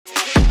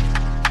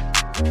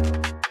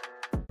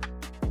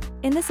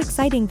In this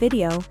exciting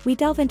video, we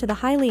delve into the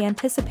highly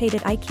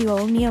anticipated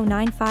iQOO Neo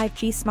 9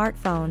 5G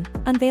smartphone,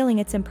 unveiling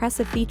its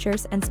impressive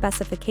features and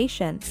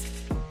specifications.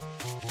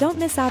 Don't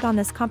miss out on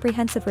this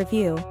comprehensive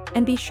review,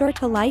 and be sure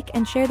to like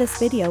and share this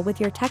video with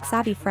your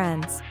tech-savvy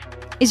friends.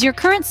 Is your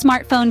current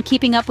smartphone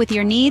keeping up with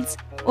your needs,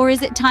 or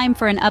is it time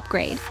for an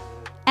upgrade?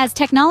 As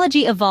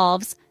technology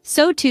evolves,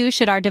 so too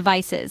should our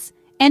devices.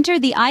 Enter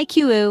the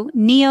iQOO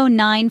Neo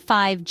 9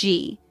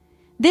 5G.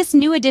 This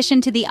new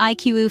addition to the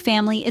iQOO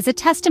family is a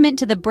testament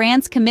to the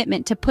brand's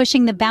commitment to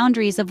pushing the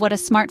boundaries of what a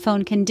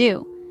smartphone can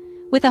do.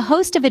 With a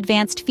host of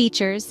advanced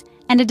features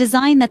and a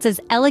design that's as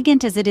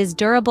elegant as it is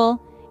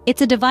durable,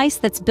 it's a device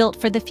that's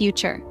built for the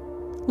future.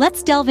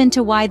 Let's delve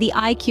into why the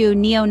iQOO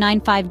Neo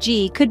 9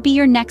 5G could be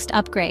your next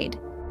upgrade.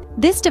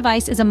 This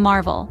device is a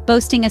marvel,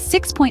 boasting a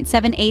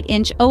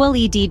 6.78-inch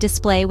OLED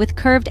display with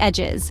curved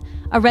edges,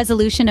 a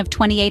resolution of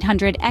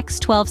 2800 x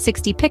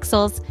 1260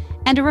 pixels,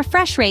 and a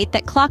refresh rate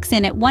that clocks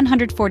in at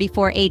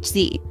 144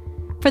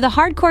 Hz. For the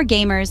hardcore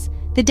gamers,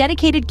 the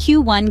dedicated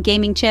Q1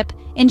 gaming chip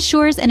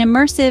ensures an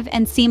immersive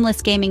and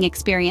seamless gaming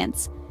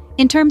experience.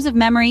 In terms of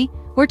memory,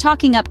 we're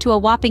talking up to a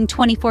whopping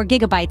 24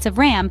 GB of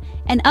RAM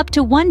and up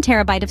to 1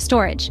 TB of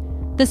storage.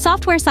 The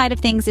software side of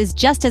things is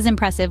just as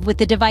impressive, with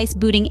the device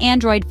booting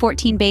Android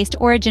 14-based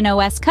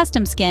OriginOS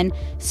custom skin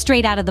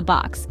straight out of the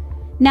box.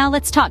 Now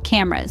let's talk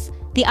cameras.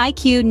 The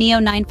iQOO Neo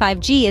 9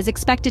 5G is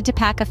expected to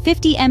pack a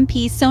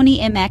 50MP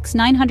Sony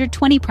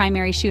IMX920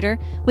 primary shooter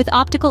with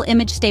optical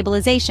image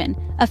stabilization,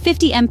 a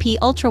 50MP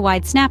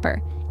ultrawide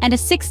snapper, and a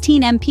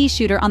 16MP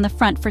shooter on the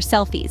front for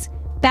selfies.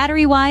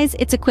 Battery-wise,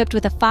 it's equipped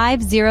with a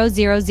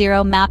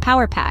 5000 mAh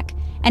power pack,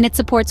 and it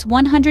supports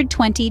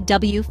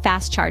 120W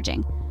fast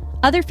charging.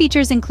 Other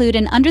features include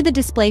an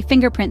under-the-display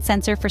fingerprint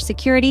sensor for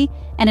security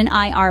and an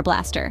IR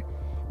blaster.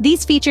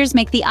 These features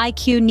make the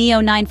iQOO Neo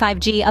 9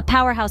 5G a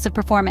powerhouse of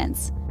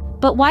performance.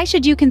 But why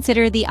should you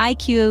consider the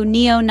iQOO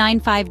Neo 9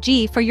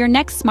 5G for your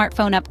next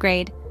smartphone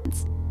upgrade?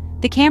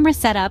 The camera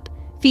setup,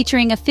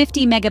 featuring a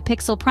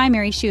 50-megapixel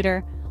primary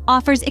shooter,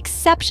 offers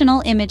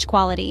exceptional image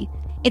quality.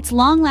 Its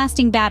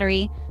long-lasting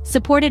battery,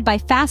 supported by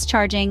fast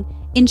charging,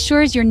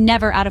 ensures you're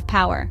never out of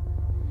power.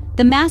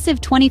 The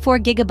massive 24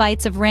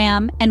 GB of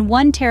RAM and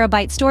 1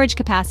 TB storage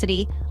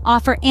capacity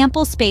offer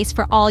ample space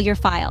for all your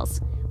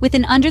files. With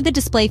an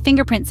under-the-display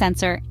fingerprint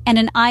sensor and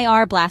an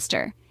IR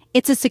blaster,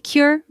 it's a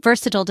secure,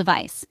 versatile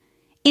device.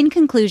 In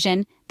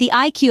conclusion, the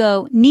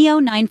iQOO Neo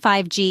 9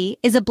 5G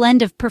is a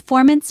blend of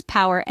performance,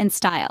 power, and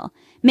style,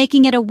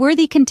 making it a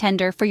worthy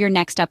contender for your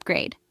next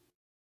upgrade.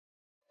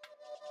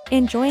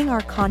 Enjoying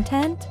our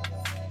content?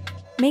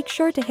 Make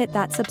sure to hit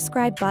that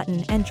subscribe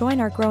button and join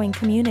our growing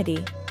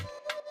community.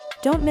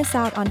 Don't miss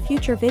out on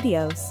future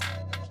videos.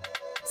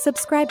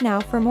 Subscribe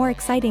now for more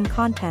exciting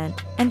content,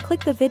 and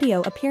click the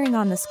video appearing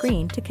on the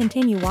screen to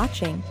continue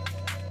watching.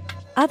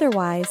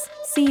 Otherwise,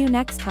 see you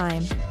next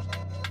time.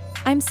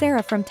 I'm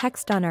Sarah from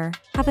TechStunner.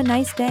 Have a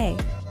nice day.